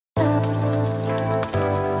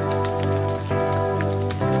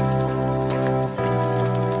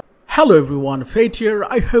Hello everyone, Fate here.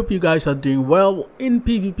 I hope you guys are doing well. In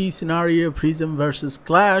PvP scenario Prism versus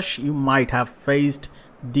Clash, you might have faced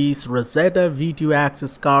this Rosetta video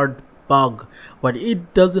access card bug, but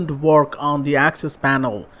it doesn't work on the access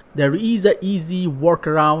panel. There is an easy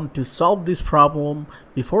workaround to solve this problem.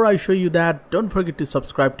 Before I show you that, don't forget to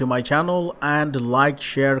subscribe to my channel and like,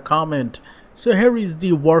 share, comment. So here is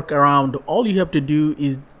the workaround. All you have to do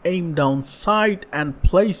is aim down sight and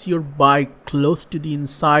place your bike close to the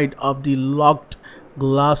inside of the locked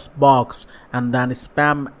glass box and then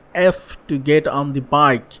spam F to get on the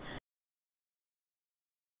bike.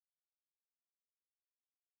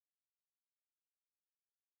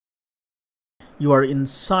 You are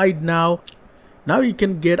inside now. Now you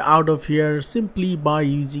can get out of here simply by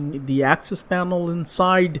using the access panel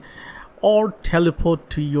inside, or teleport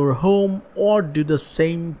to your home, or do the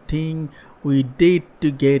same thing we did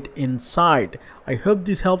to get inside. I hope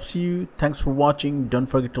this helps you. Thanks for watching. Don't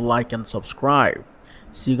forget to like and subscribe.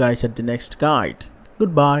 See you guys at the next guide.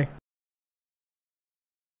 Goodbye.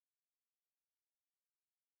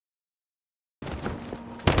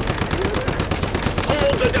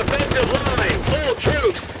 Hold the defensive line! All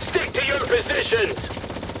troops, stick to your positions!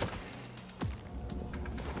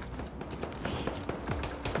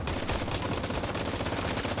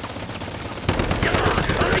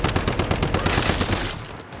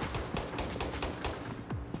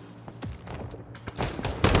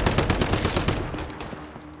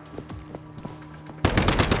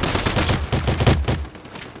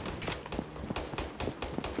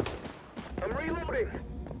 I'm reloading!